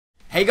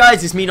Hey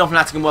guys, it's me,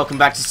 Fanatic, and welcome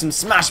back to some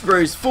Smash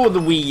Bros. For the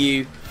Wii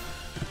U,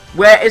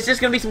 where it's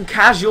just going to be some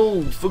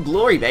casual for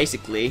glory,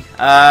 basically.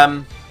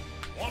 Don't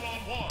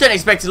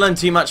expect to learn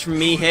too much from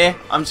me here.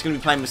 I'm just going to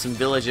be playing with some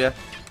villager.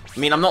 I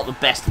mean, I'm not the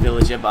best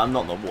villager, but I'm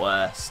not the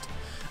worst.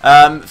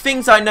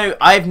 Things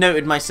I've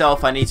noted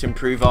myself I need to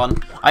improve on.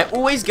 I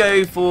always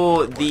go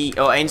for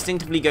I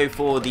instinctively go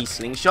for the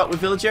slingshot with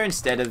villager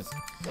instead of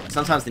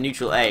sometimes the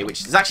neutral A,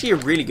 which is actually a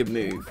really good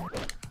move.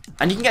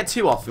 And you can get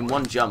 2 off in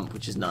 1 jump,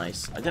 which is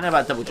nice. I don't know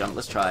about double jump.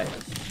 Let's try it.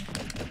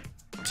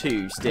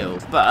 2 still,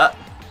 but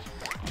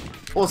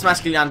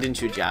automatically land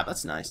into a jab.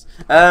 That's nice.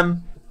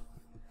 So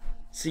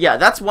yeah,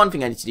 that's one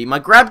thing I need to do. My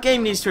grab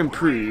game needs to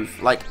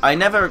improve. Like, I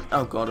never...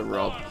 Oh god, a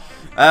Rob.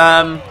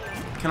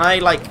 Can I,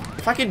 like...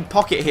 If I could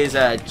pocket his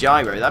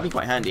gyro, that'd be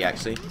quite handy,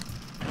 actually.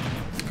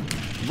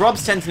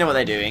 Robs tend to know what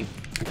they're doing.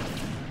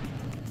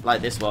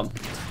 Like this one.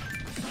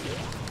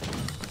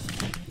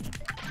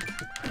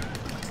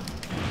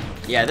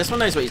 Yeah, this one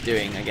knows what he's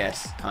doing, I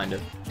guess. Kind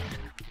of.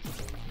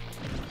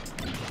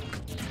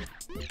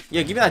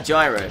 Yeah, give me that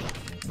gyro.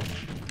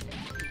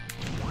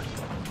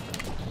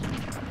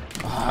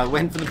 Oh, I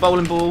went for the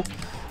bowling ball.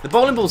 The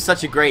bowling ball is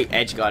such a great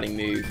edge guarding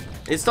move.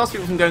 It stops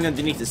people from going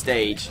underneath the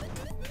stage.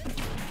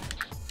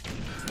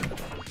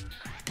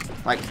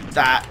 Like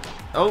that.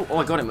 Oh,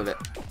 I got him with it.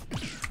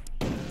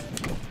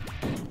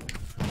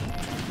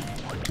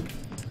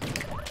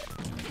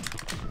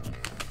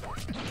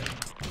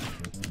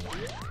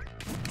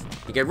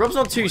 Okay, Rob's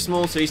not too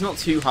small, so he's not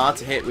too hard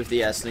to hit with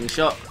the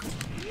slingshot.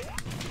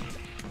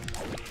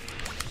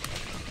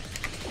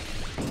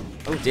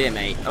 Oh dear,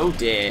 mate. Oh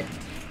dear.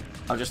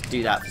 I'll just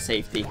do that for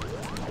safety.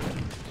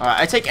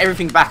 Alright, I take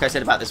everything back I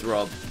said about this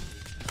Rob.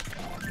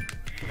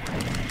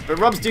 But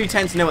Robs do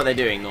tend to know what they're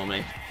doing,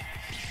 normally.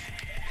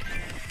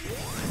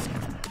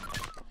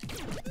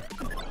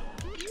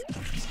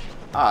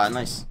 Ah,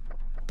 nice.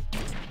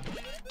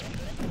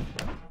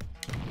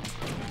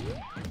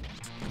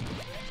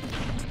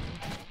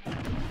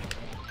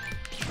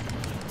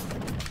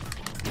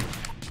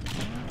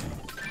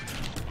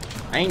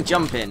 I ain't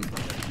jumping.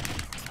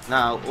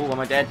 No. Oh, am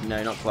I dead?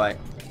 No, not quite.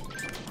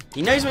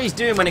 He knows what he's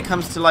doing when it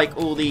comes to, like,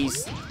 all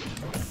these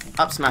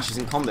up smashes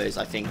and combos,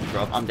 I think,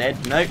 Rob. I'm dead.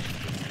 Nope.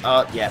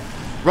 Yeah.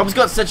 Rob's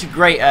got such a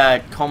great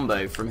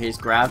combo from his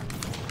grab.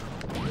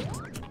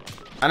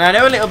 And I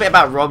know a little bit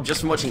about Rob just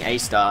from watching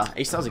A-Star.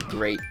 A-Star's a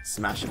great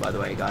smasher, by the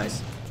way,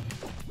 guys.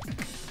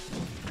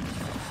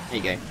 There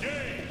you go.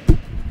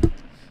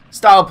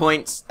 Style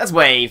points. That's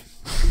wave.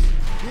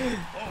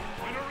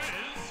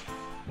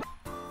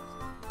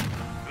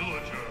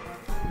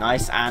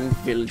 Nice, and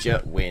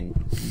villager win.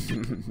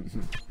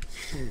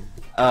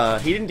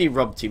 He didn't do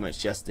Rob too much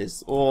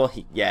justice. Or,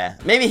 yeah.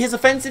 Maybe his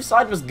offensive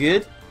side was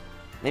good.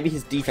 Maybe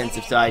his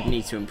defensive side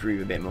needs to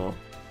improve a bit more.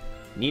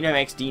 Nino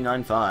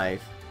XD95.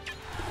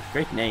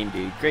 Great name,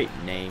 dude. Great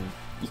name.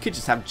 You could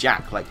just have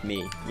Jack like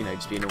me. You know,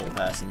 just be a normal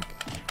person.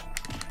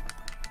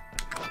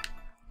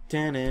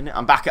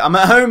 I'm back. I'm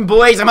at home,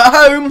 boys. I'm at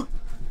home.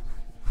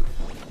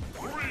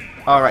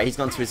 Alright, he's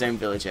gone to his own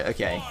villager.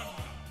 Okay.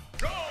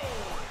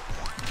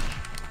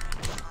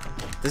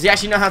 Does he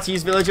actually know how to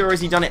use villager, or has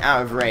he done it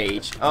out of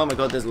rage? Oh my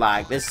god, there's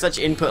lag. There's such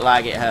input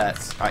lag, it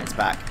hurts. Alright, it's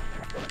back.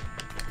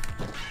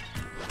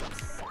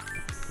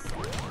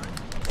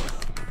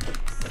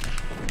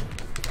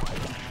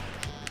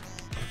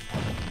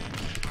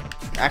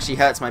 It actually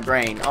hurts my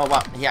brain. Oh,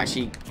 wow, he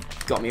actually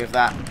got me with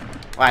that.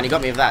 Wow, and he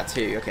got me with that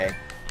too, okay.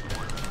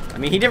 I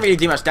mean, he didn't really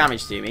do much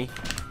damage to me.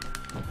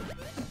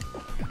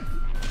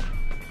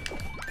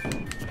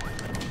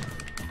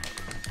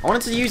 I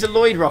wanted to use a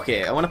Lloyd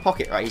rocket. I want to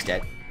pocket. Right, he's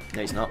dead. No,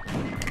 he's not.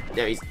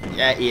 There he's.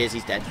 Yeah, he is.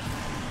 He's dead.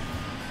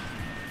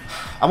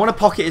 I want to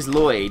pocket his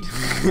Lloyd.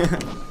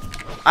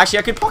 Actually,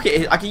 I could pocket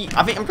his.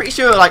 I'm pretty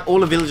sure like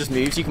all the villagers'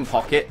 moves you can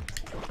pocket.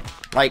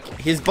 Like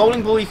his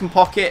bowling ball, you can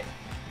pocket.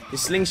 His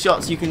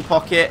slingshots, you can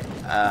pocket.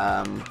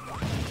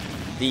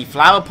 The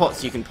flower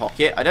pots, you can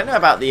pocket. I don't know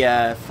about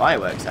the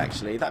fireworks.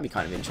 Actually, that'd be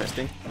kind of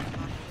interesting.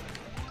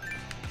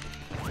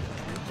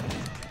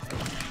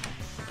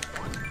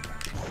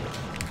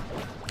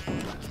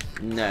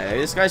 No,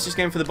 this guy's just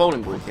going for the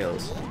bowling ball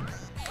kills.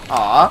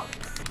 Ah.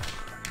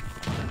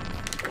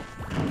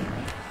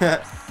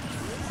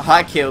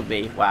 That killed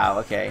me. Wow,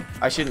 okay.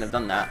 I shouldn't have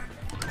done that.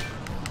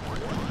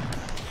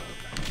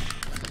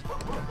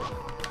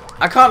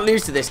 I can't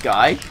lose to this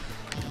guy.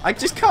 I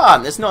just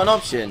can't. That's not an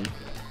option.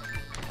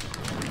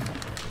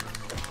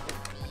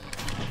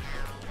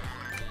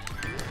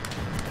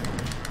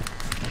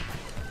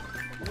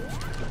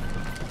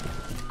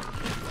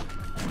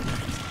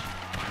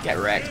 Get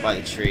wrecked by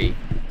the tree.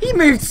 He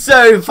moved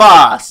so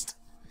fast!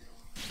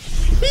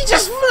 He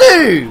just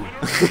flew!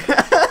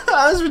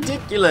 That was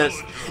ridiculous.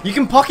 You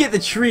can pocket the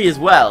tree as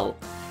well.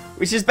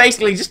 Which is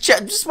basically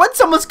just when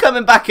someone's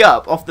coming back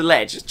up off the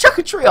ledge, just chuck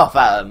a tree off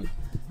at them.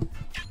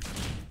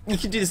 You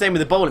can do the same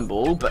with a bowling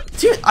ball, but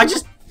dude,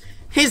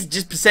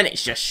 his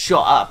percentage just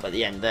shot up at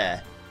the end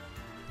there.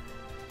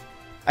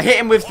 I hit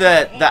him with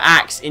the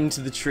axe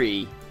into the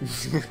tree.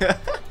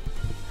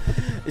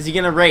 Is he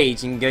gonna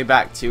rage and go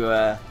back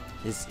to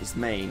his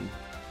main.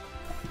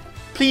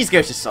 Please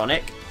go to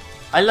Sonic.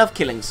 I love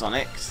killing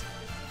Sonics.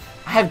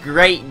 I have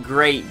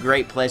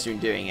great pleasure in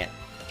doing it.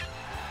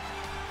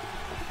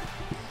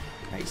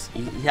 Nice.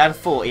 He had a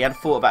thought. He had a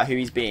thought about who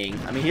he's being.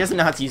 I mean, he doesn't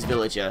know how to use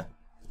Villager.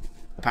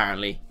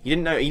 Apparently, he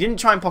didn't know. He didn't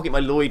try and pocket my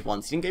Lloyd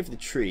once. He didn't go for the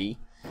tree.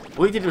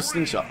 All he did was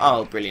slingshot.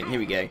 Oh, brilliant! Here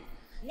we go.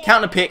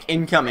 Counter pick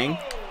incoming.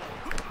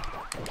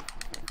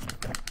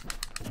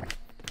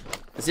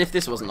 As if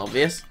this wasn't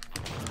obvious.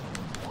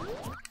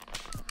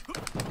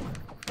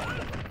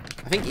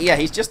 I think, yeah,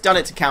 he's just done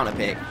it to counter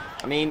pick.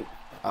 I mean,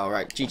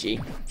 alright,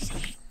 GG.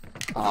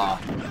 Ah.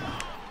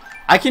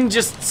 I can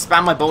just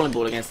spam my bowling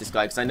ball against this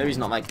guy because I know he's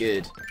not that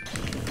good.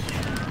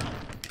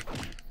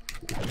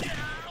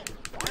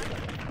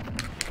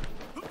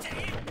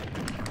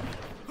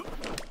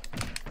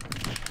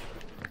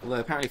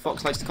 Although apparently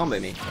Fox likes to combo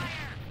me.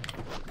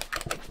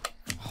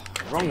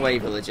 Wrong way,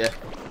 Villager.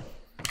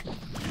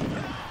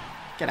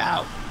 Get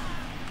out.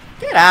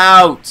 Get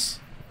out!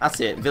 That's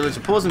it.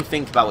 Villager, pause and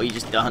think about what you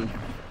just done.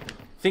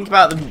 Think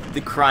about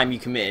the crime you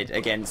committed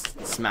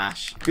against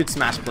Smash. Good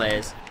Smash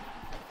players.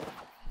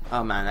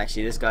 Oh man,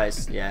 actually, this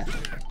guy's, yeah.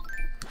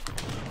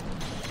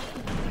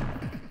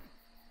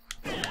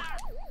 I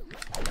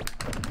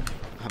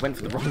went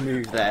for the wrong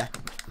move there.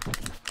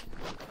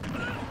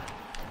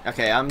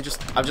 Okay, I've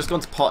just gone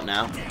to pot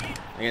now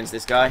against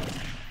this guy.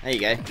 There you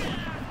go.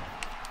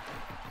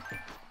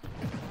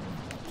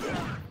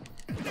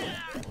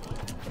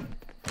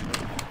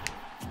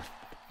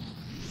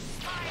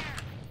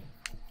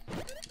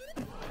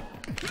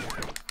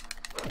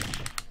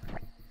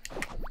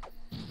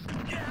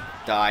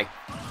 Die.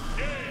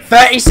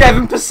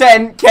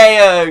 37%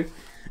 KO!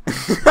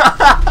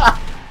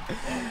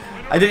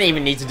 I didn't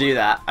even need to do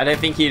that. I don't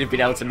think he'd have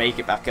been able to make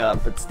it back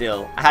up, but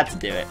still, I had to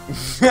do it.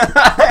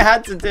 I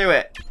had to do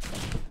it.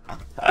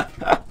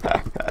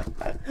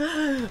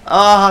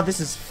 Ah, oh,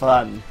 this is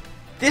fun.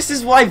 This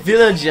is why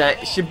Villager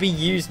should be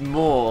used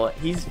more.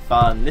 He's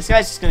fun. This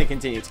guy's just going to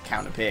continue to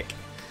counter pick.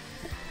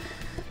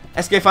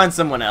 Let's go find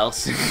someone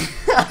else.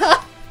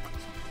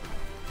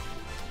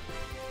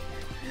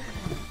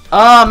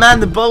 Oh man,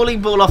 the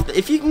bowling ball off the,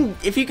 if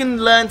you can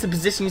learn to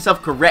position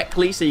yourself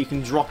correctly so you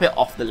can drop it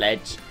off the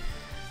ledge,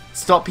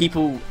 stop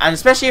people, and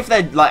especially if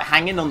they're like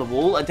hanging on the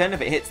wall. I don't know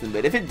if it hits them,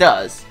 but if it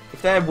does,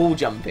 if they're wall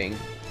jumping,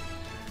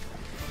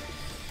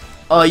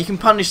 oh, you can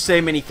punish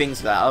so many things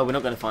for that. Oh, we're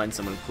not going to find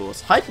someone, of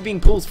course. Hyper Beam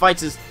pulls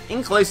fighters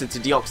in closer to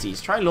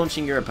Deoxys. Try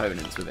launching your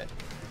opponents with it.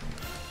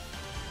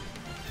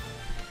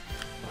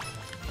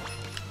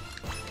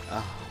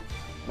 Oh.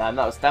 Man,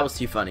 that was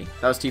too funny.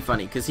 That was too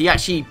funny because he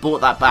actually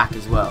brought that back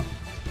as well.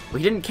 Well,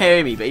 he didn't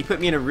KO me, but he put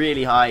me in a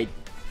really high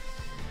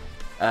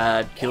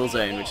kill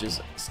zone, which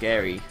is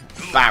scary.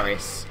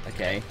 Barris,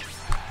 okay.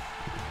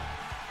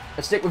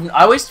 Let's stick with.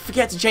 I always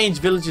forget to change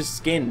Villager's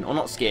skin, or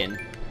not skin.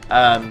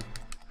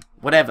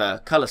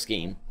 Whatever color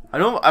scheme.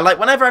 I like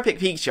whenever I pick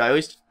Pikachu, I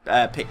always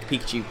pick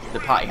Pikachu the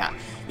party hat.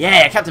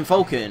 Yeah, Captain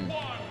Falcon.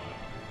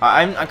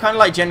 I'm kind of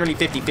like generally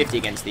 50-50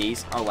 against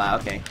these. Oh wow,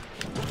 okay.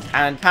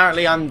 And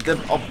apparently I'm the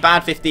bad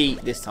 50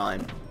 this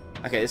time.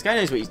 Okay, this guy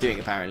knows what he's doing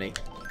apparently.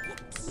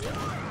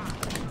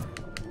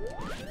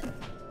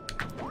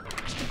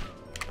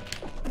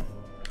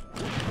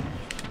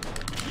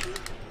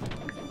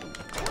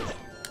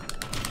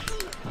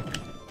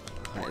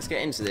 Right, let's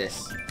get into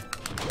this.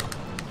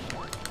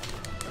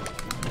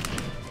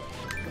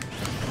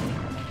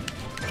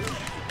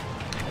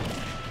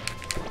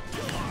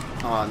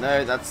 Oh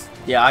no, that's...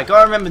 Yeah, I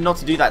gotta remember not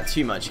to do that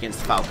too much against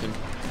the Falcon.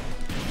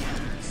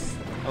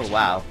 Oh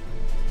wow.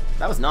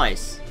 That was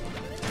nice.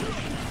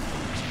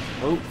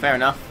 Oh, fair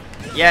enough.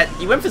 Yeah,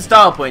 he went for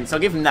style points, I'll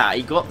give him that.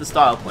 He got the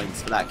style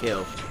points for that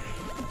kill.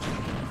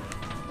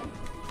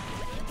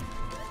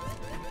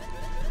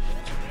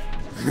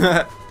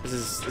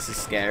 This is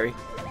scary.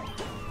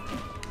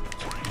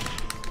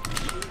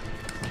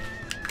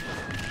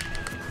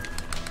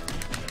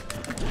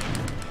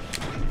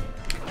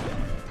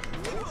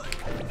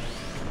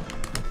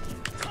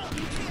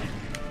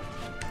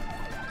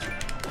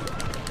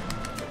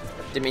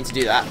 Didn't mean to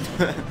do that.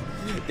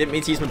 Didn't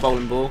mean to use my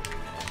bowling ball.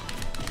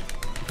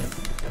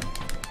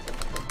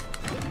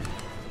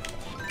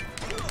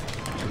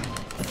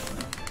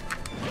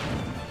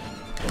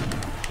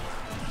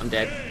 I'm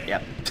dead.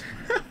 Yep.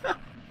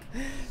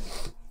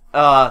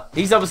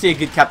 He's obviously a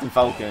good Captain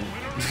Falcon.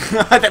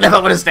 I don't know if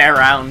I want to stay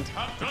around.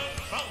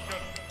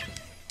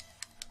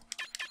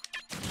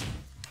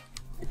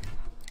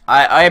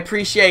 I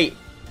appreciate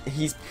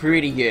he's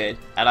pretty good,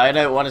 and I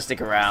don't want to stick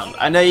around.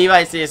 I know you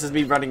might see this as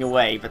me running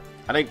away, but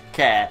I don't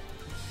care.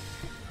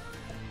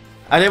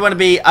 I don't want to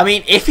be... I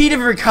mean, if he'd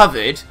have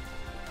recovered,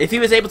 if he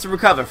was able to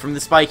recover from the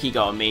spike he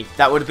got on me,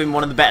 that would have been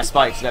one of the better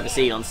spikes I've ever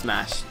seen on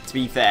Smash. To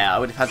be fair, I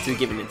would have had to have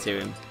given it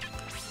to him.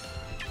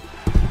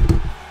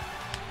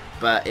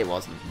 But it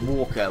wasn't.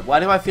 Walker,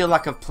 why do I feel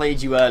like I've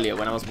played you earlier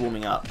when I was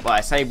warming up? Well,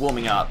 I say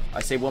warming up.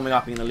 I say warming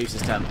up in the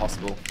loosest term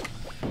possible.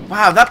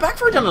 Wow, that back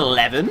throw done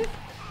 11?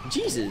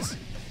 Jesus.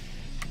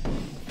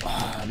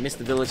 Oh, I missed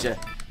the Villager.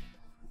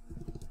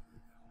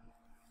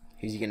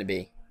 Who's he going to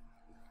be?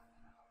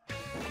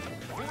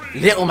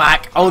 Little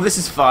Mac. Oh, this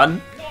is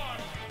fun.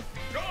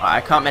 Right,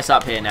 I can't mess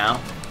up here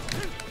now.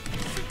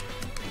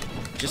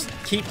 Just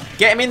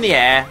get him in the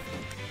air.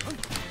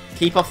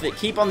 Keep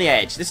on the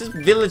edge. This is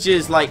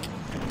Villager's like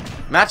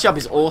matchup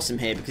is awesome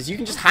here because you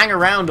can just hang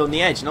around on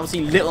the edge, and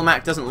obviously Little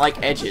Mac doesn't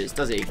like edges,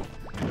 does he?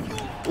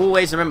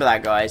 Always remember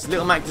that, guys.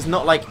 Little Mac does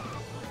not like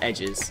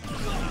edges.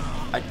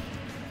 I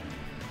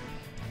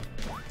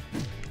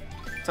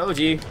told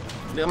you,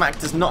 Little Mac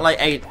does not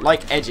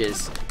like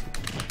edges.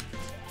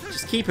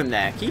 Just keep him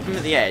there. Keep him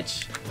at the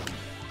edge.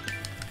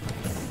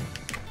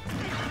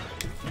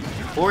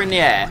 Or in the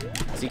air,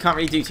 so you can't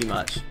really do too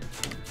much.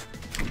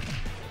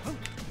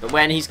 But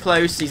when he's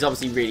close, he's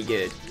obviously really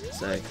good.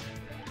 So.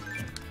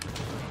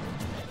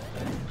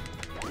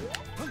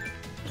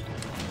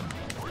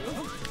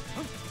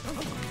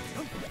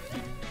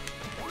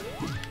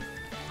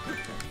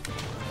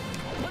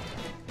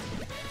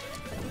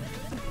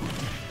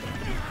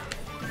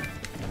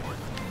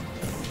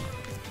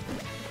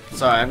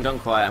 Sorry, I'm done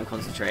quiet, I'm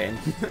concentrating.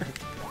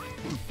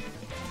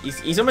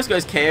 he's almost got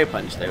his KO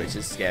punch though, which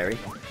is scary.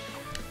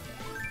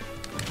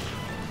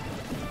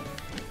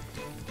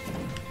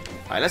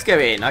 Alright, let's go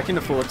in. I can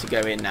afford to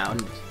go in now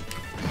and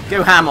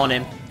go ham on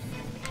him.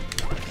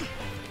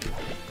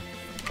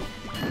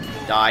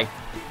 Die.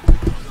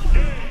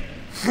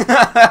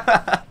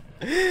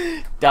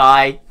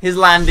 Die. His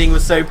landing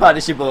was so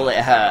punishable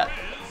it hurt.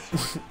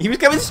 He was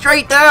coming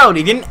straight down.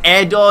 He didn't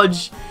air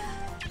dodge.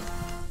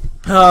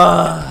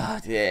 Oh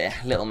dear,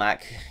 Little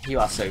Mac, you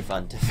are so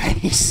fun to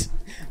face.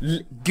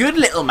 Good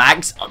Little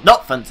Macs are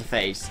not fun to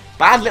face.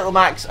 Bad Little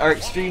Macs are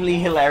extremely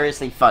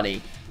hilariously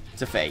funny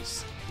to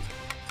face.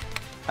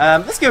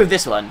 Let's go with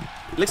this one.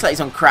 It looks like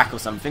he's on crack or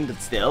something,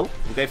 but still,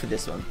 we'll go for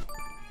this one.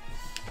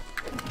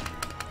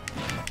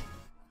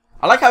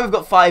 I like how we've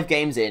got 5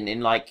 games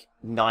in like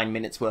 9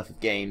 minutes worth of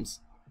games.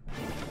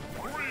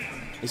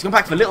 He's gone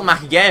back for Little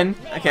Mac again.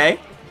 Okay.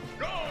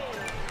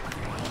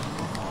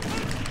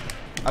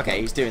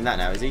 Okay, he's doing that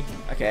now, is he?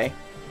 Okay.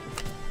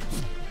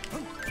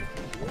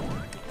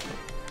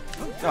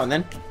 Go on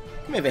then.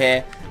 Come over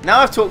here. Now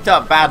I've talked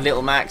up bad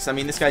Little Macs, I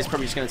mean, this guy's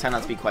probably just going to turn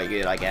out to be quite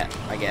good, I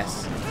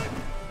guess.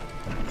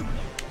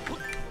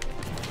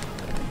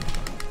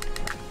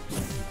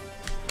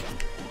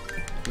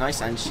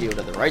 Nice and shield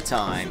at the right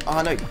time.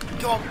 Oh no,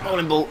 go on,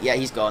 bowling ball. Yeah,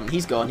 he's gone.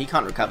 He's gone. He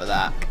can't recover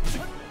that.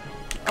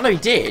 Oh no, he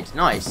did.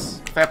 Nice.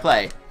 Fair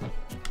play.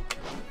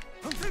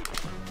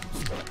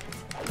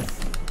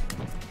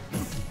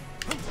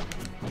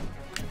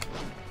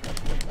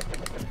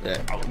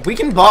 We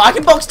can box. I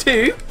can box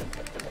too.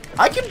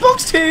 I can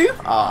box too.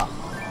 Ah.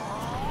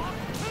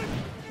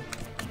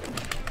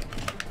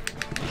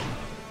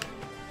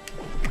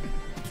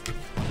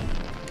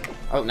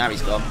 Oh, now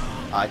he's gone.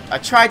 I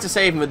tried to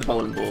save him with the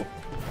bowling ball.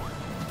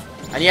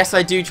 And yes,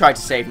 I do try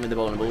to save him with the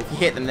bowling ball. If you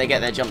hit them, they get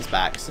their jumps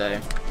back, so...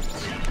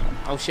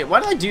 Oh shit, why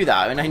did I do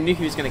that? I mean, I knew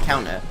he was going to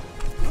counter.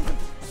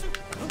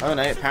 Oh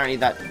no, apparently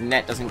that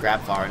net doesn't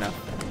grab far enough.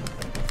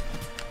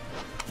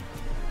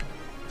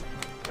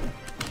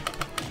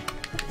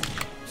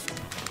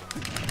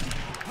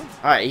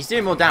 Alright, he's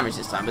doing more damage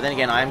this time, but then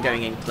again, I am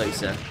going in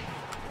closer.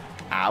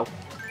 Ow.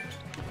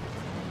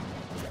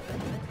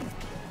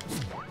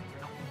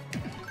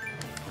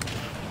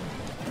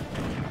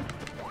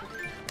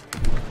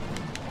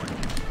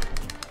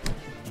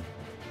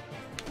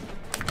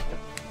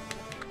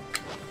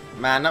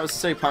 Man, that was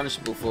so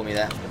punishable for me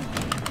there.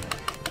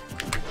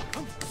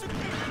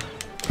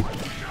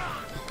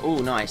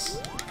 Oh,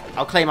 nice.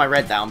 I'll claim my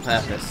red there on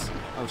purpose.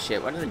 Oh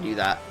shit, why did I do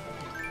that?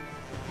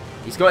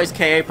 He's got his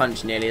KO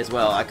punch nearly as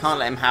well. I can't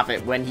let him have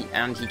it when he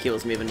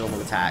kills me with a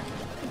normal attack.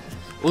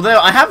 Although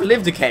I have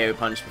lived a KO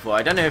punch before.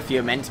 I don't know if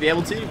you're meant to be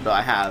able to, but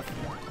I have.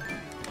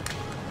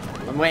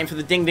 I'm waiting for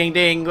the ding ding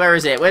ding. Where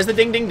is it? Where's the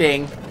ding ding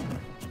ding?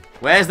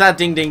 Where's that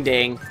ding ding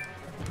ding?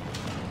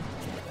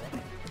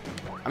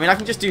 I mean, I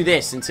can just do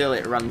this until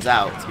it runs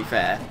out, to be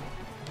fair.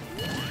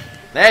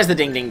 There's the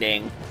ding ding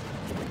ding.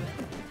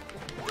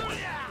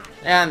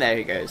 And there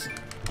he goes.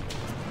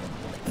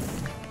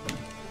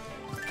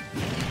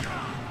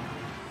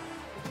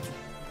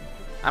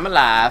 I'm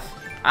alive.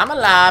 I'm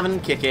alive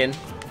and kicking.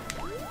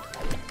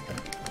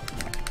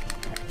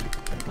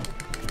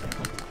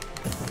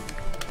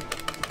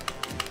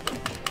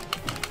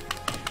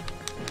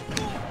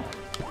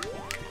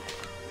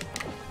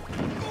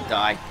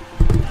 Die.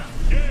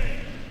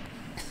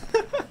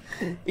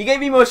 He gave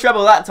me more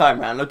trouble that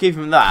time round, I'll give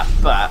him that,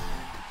 but...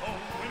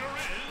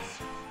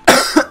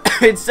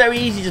 It's so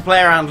easy to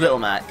play around Little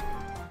Mac.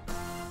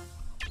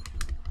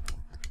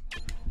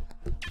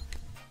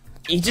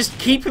 You just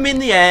keep him in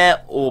the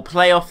air or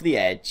play off the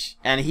edge,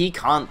 and he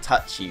can't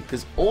touch you,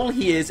 because all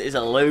he is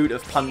a load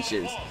of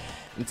punches.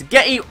 And to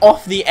get you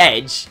off the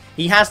edge,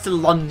 he has to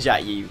lunge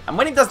at you, and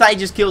when he does that, he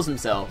just kills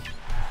himself.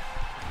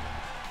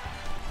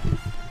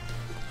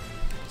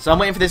 So I'm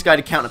waiting for this guy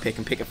to counter pick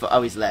and pick a foot.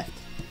 Oh, he's left.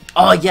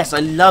 Oh yes,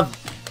 I love...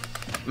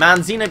 Man,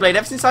 Xenoblade,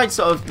 ever since I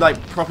sort of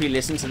like properly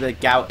listened to the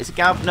Gal... Is it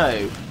Gal...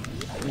 No.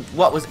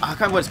 What was... I can't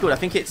remember what it's called. I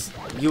think it's...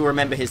 You'll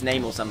remember his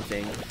name or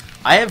something.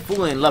 I have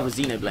fallen in love with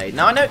Xenoblade.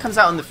 Now I know it comes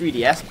out on the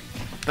 3DS,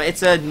 but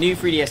it's a new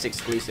 3DS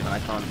exclusive, and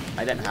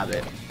I don't have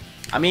it.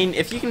 I mean,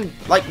 if you can,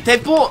 like,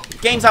 they've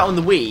brought games out on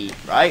the Wii,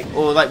 right?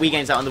 Or like Wii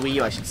games out on the Wii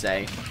U, I should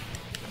say.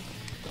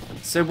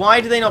 So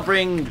why do they not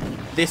bring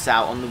this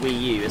out on the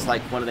Wii U as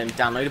like one of them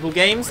downloadable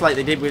games, like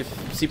they did with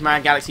Super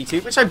Mario Galaxy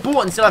 2, which I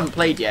bought and still haven't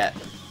played yet.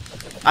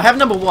 I have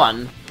number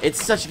 1.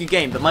 It's such a good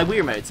game, but my Wii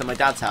remote's at my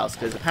dad's house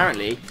because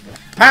apparently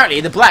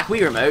the black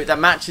Wii remote that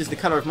matches the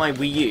color of my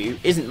Wii U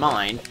isn't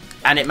mine,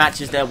 and it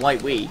matches their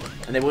white Wii,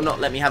 and they will not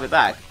let me have it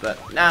back.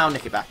 But now I'll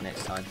nick it back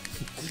next time.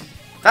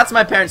 That's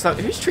my parents' like,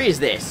 whose tree is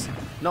this?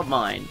 Not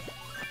mine.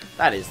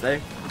 That is though.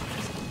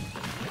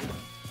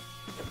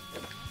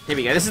 Here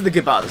we go. This is the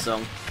good part of the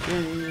song.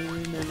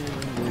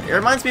 It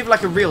reminds me of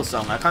like a real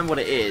song. I can't remember what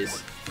it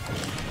is.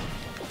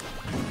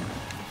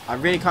 I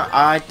really can't.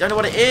 I don't know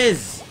what it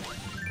is.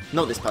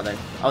 Not this part though.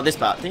 Oh, this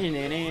part. At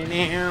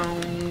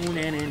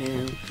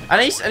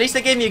least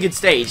they gave me a good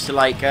stage to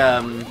like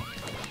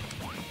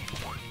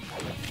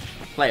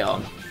play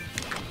on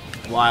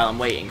while I'm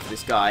waiting for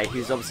this guy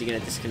who's obviously going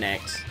to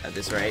disconnect at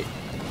this rate.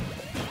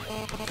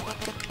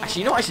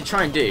 Actually, you know what I should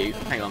try and do?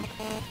 Hang on.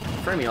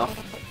 Throw me off.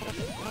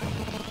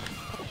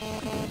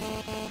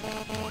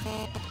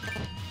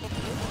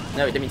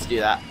 No, it didn't mean to do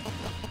that.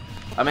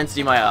 I meant to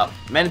do my up.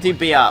 I meant to do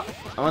B up.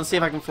 I want to see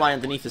if I can fly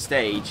underneath the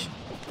stage.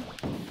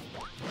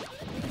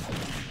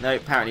 No,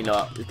 apparently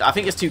not. I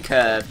think it's too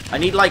curved. I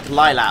need like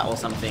Lilat or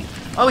something.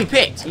 Oh, he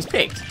picked. He's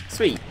picked.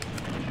 Sweet.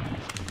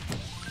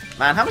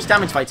 Man, how much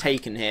damage have I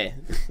taken here?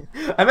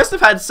 I must have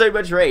had so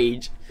much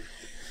rage.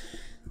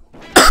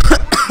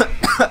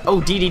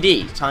 Oh,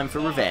 DDD. Time for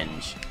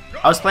revenge.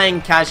 I was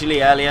playing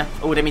casually earlier.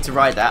 Oh, didn't mean to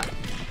ride that.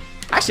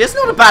 Actually, that's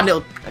not a bad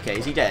little... Okay,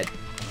 is he dead?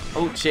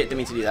 Oh, shit. Didn't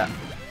mean to do that.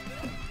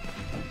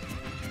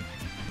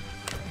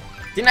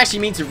 Didn't actually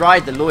mean to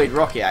ride the Lloyd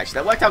rocket, actually.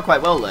 That worked out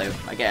quite well, though,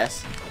 I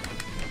guess.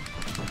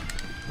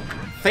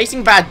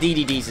 Facing bad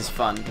DDDs is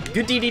fun.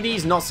 Good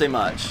DDDs, not so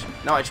much.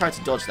 No, I tried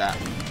to dodge that.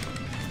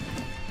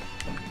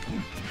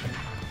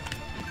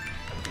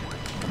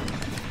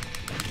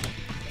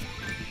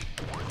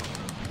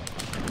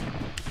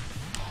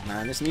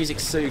 Man, this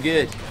music's so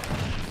good.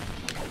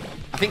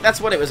 I think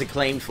that's what it was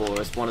acclaimed for,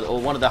 as one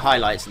of the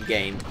highlights of the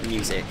game, the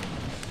music.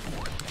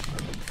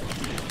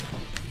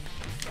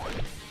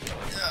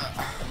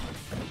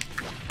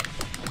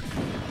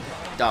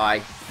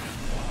 Die.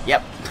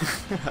 Yep.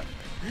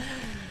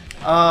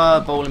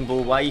 Bowling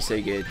ball, why are you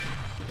so good?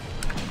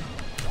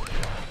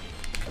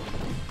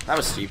 That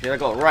was stupid, I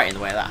got right in the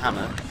way of that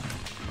hammer.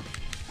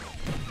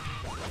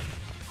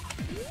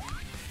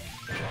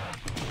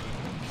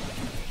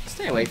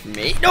 Stay away from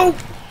me. No!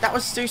 That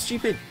was so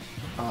stupid.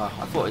 Oh,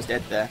 I thought it was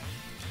dead there.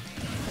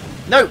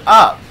 No,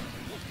 up!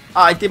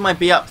 Oh, I did my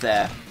B up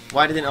there.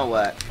 Why did it not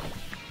work?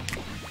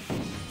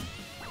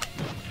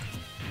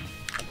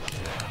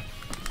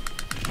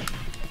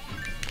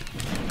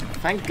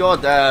 Thank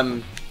God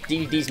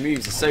DDD's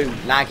moves are so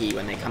laggy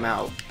when they come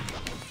out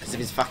because of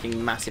his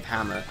fucking massive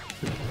hammer.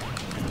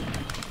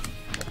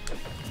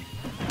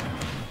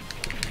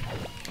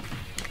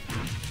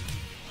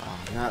 Oh,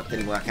 no, that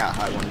didn't work out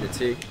how I wanted it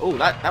to. Oh,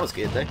 that was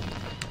good though.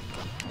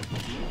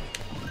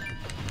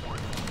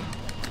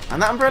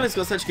 And that umbrella's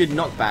got such good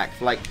knockback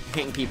for like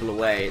hitting people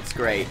away. It's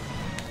great.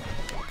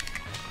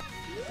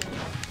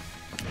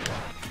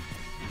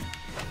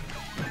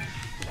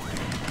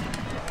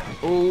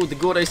 Oh, the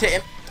Gordo's hit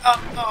him.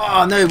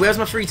 Oh no, where's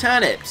my 3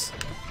 turnips?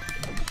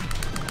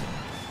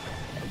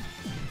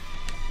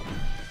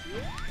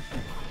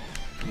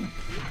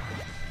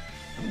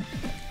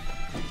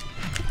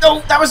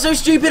 Oh, that was so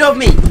stupid of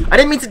me! I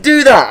didn't mean to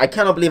do that! I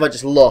cannot believe I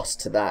just lost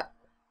to that.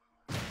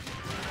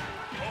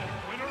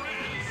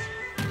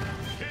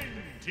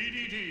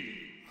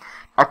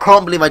 I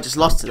can't believe I just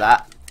lost to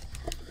that.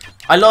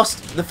 I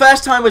lost... The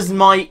first time was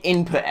my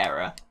input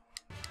error.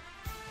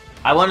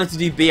 I wanted to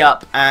do B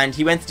up, and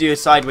he went to do a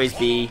sideways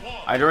B.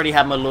 I'd already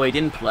had my Lloyd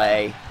in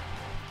play.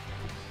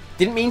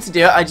 Didn't mean to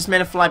do it, I just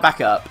meant to fly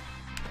back up.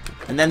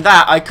 And then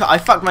that, I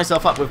fucked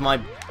myself up with my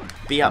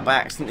B up by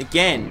accident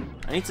again.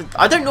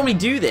 I don't normally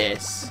do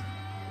this,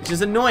 which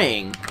is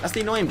annoying. That's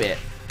the annoying bit.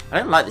 I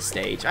don't like this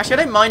stage. Actually,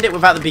 I don't mind it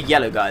without the big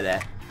yellow guy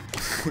there.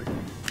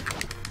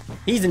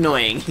 He's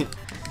annoying.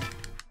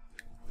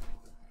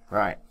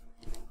 Right.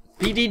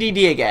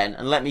 PDDD again,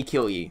 and let me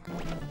kill you.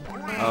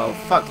 Oh,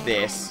 fuck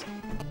this.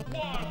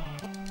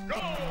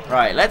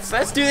 Right, let's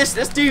do this.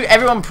 Let's do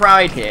everyone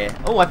pride here.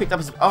 Oh, I picked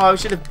up his... Oh, I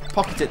should have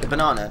pocketed the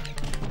banana.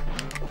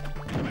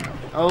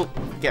 Oh,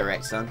 get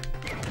wrecked, son.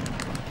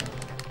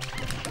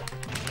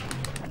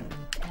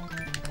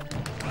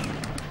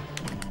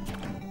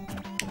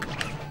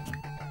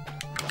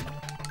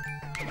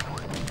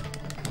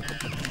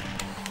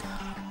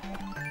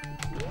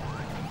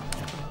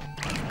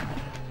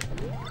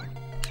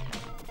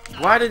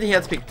 Why did he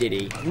have to pick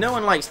Diddy? No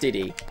one likes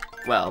Diddy.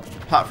 Well,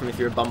 apart from if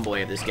you're a bum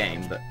boy of this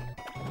game, but...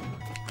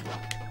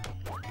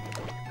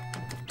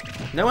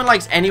 No one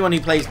likes anyone who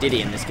plays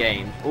Diddy in this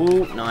game.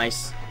 Ooh,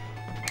 nice.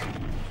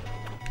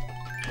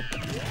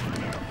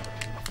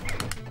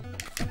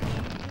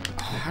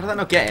 How How did that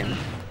not get him?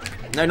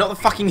 No, not the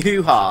fucking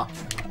hoo-ha.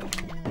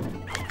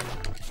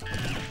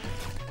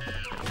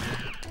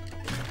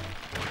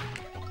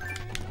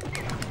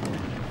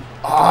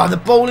 Ah, the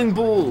bowling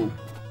ball.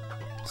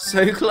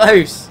 So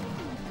close.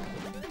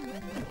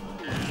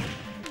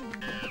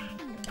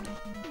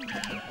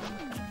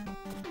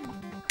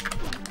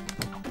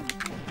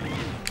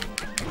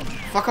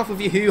 Fuck off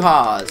with your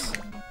hoo-has.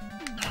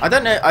 I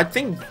don't know, I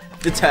think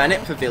the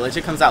turnip for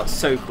villager comes out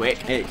so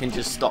quick it can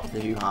just stop the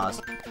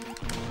hoo-has.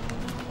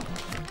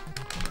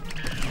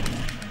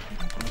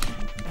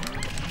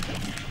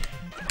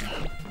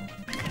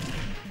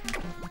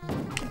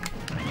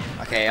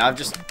 Okay, I've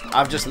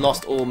just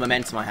lost all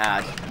momentum I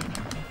had.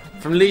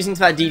 From losing to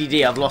that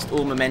DDD, I've lost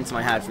all momentum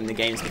I had from the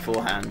games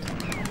beforehand,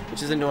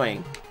 which is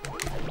annoying.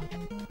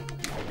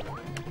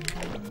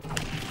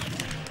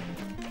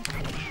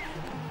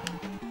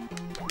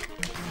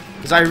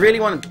 Because I really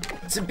want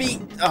to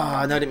beat...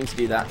 Oh, no, I didn't mean to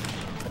do that.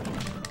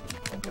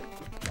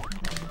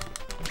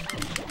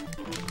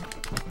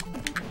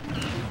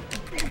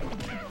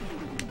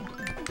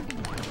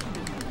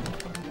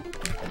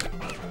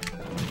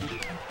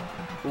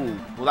 Ooh,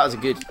 well that was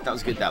good,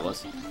 that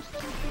was.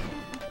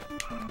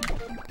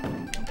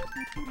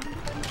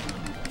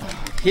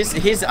 His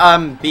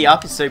B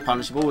up is so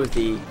punishable with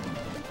the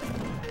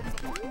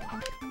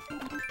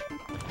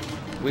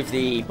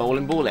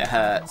bowling ball. It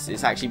hurts.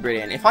 It's actually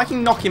brilliant. If I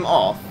can knock him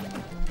off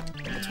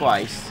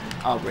twice,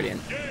 oh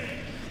brilliant.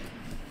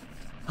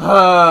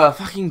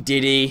 Fucking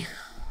Diddy.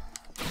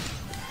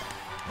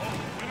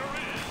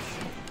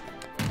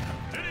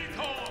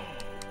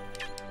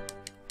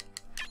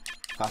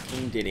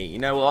 Fucking Diddy. You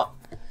know what?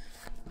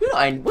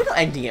 We're not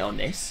ending it on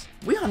this.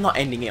 We are not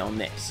ending it on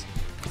this.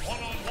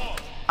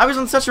 I was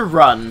on such a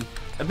run.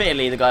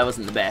 Admittedly, the guy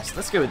wasn't the best.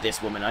 Let's go with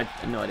this woman. I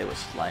have no idea what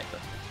she's like,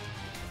 but...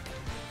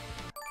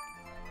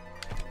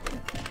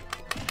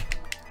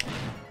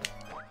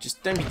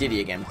 Just don't be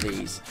Diddy again,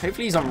 please.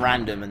 Hopefully he's on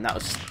random, and that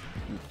was just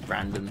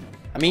random.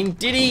 I mean,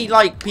 Diddy,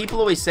 like, people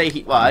always say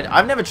he... Well,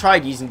 I've never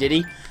tried using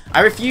Diddy.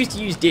 I refuse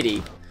to use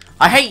Diddy.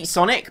 I hate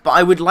Sonic, but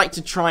I would like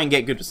to try and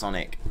get good with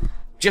Sonic.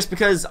 Just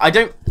because I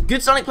don't...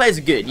 Good Sonic players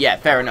are good, yeah,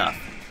 fair enough.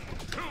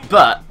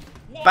 But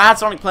bad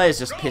Sonic players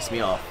just piss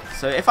me off.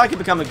 So if I could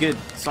become a good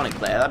Sonic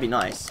player, that'd be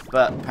nice.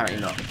 But apparently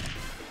not.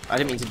 I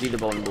didn't mean to do the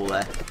bowling ball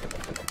there.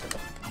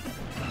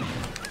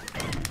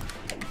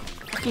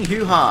 Fucking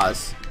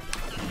hoo-has.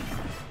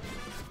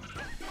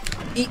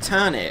 Eat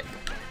turnip.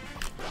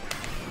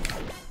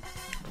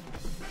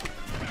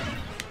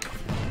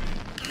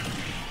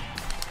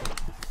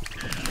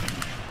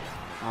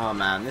 Oh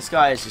man, this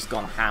guy has just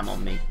gone ham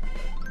on me.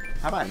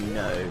 How about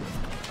no?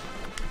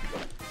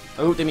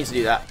 Oh, didn't mean to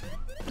do that.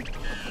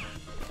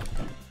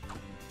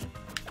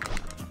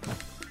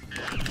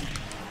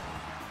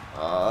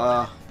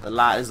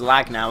 There's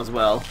lag now as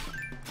well.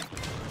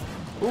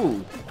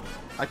 Ooh,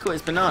 I caught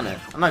his banana.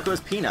 Oh no, I caught his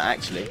peanut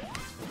actually.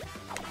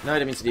 No, I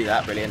didn't mean to do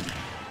that. Brilliant.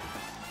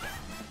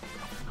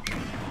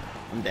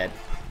 I'm dead.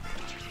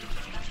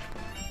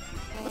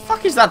 What the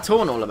fuck is that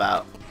taunt all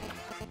about?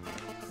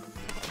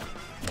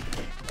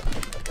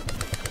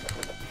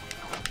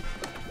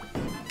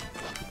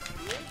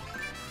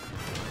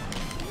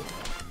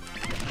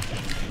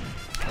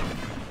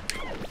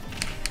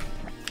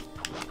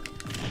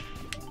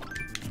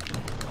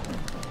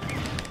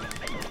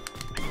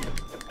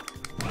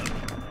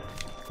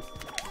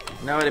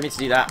 No, I didn't mean to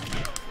do that.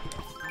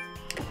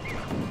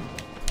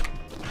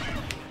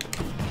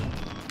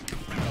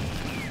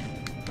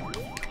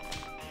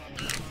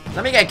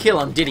 Let me get a kill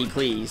on Diddy,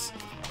 please.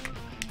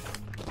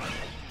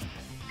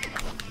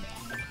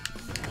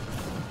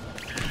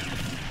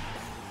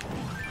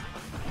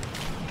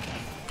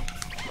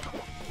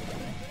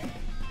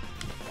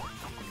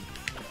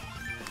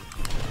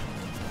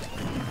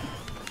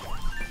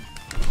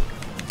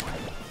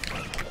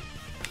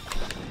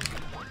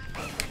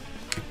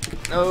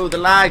 Oh, the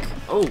lag.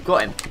 Oh,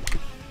 got him.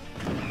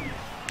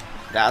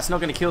 That's not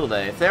going to kill, though.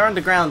 If they're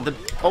underground, the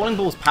bowling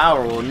ball's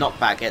power or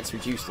knockback gets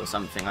reduced or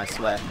something, I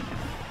swear.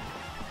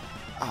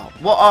 Oh,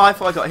 what? Oh, I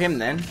thought I got him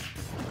then.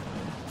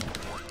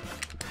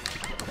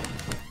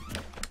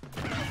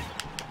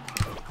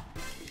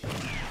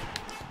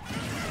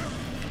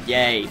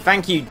 Yay.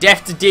 Thank you,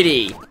 Death to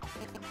Diddy.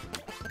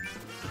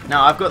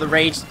 Now, I've got the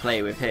rage to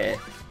play with here.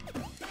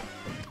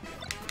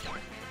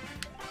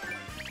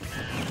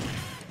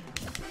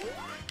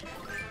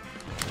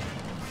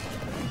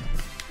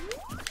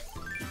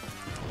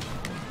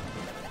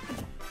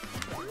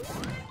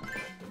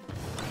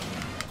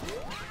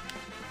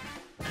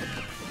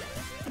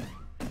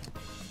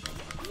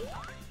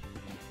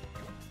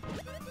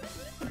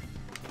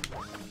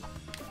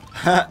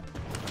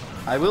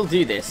 I will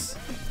do this.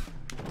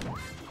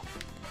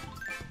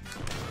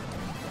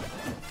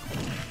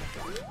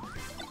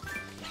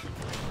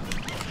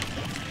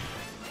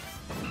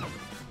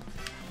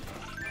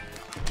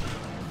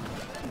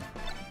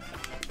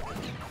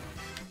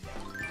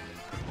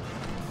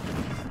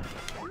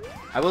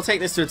 I will take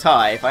this to a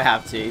tie if I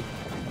have to.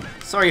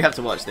 Sorry you have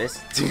to watch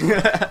this.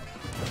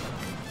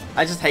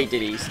 I just hate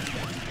Diddies.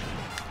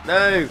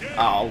 No!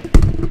 Oh,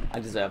 I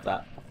deserve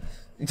that.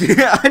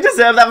 I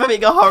deserve that for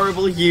being a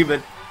horrible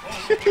human.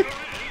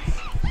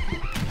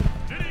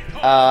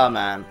 Oh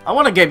man, I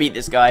want to go beat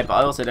this guy, but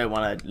I also don't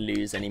want to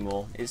lose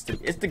anymore. It's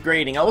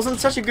degrading. I was on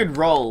such a good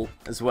roll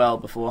as well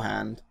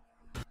beforehand.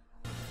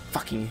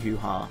 Fucking HOO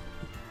HAH.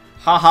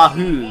 Ha ha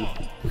hoo.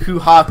 HOO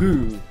HAH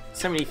hoo.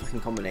 So many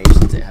fucking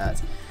combinations, it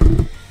hurts.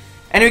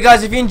 Anyway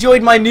guys, if you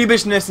enjoyed my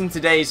noobishness in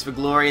today's For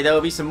Glory, there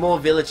will be some more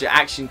villager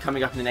action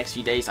coming up in the next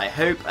few days, I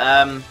hope.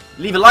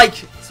 Leave a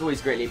like, it's always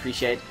greatly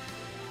appreciated.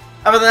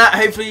 Other than that,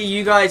 hopefully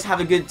you guys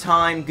have a good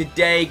time, good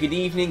day, good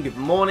evening, good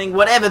morning,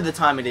 whatever the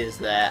time it is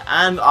there,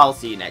 and I'll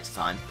see you next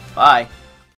time. Bye.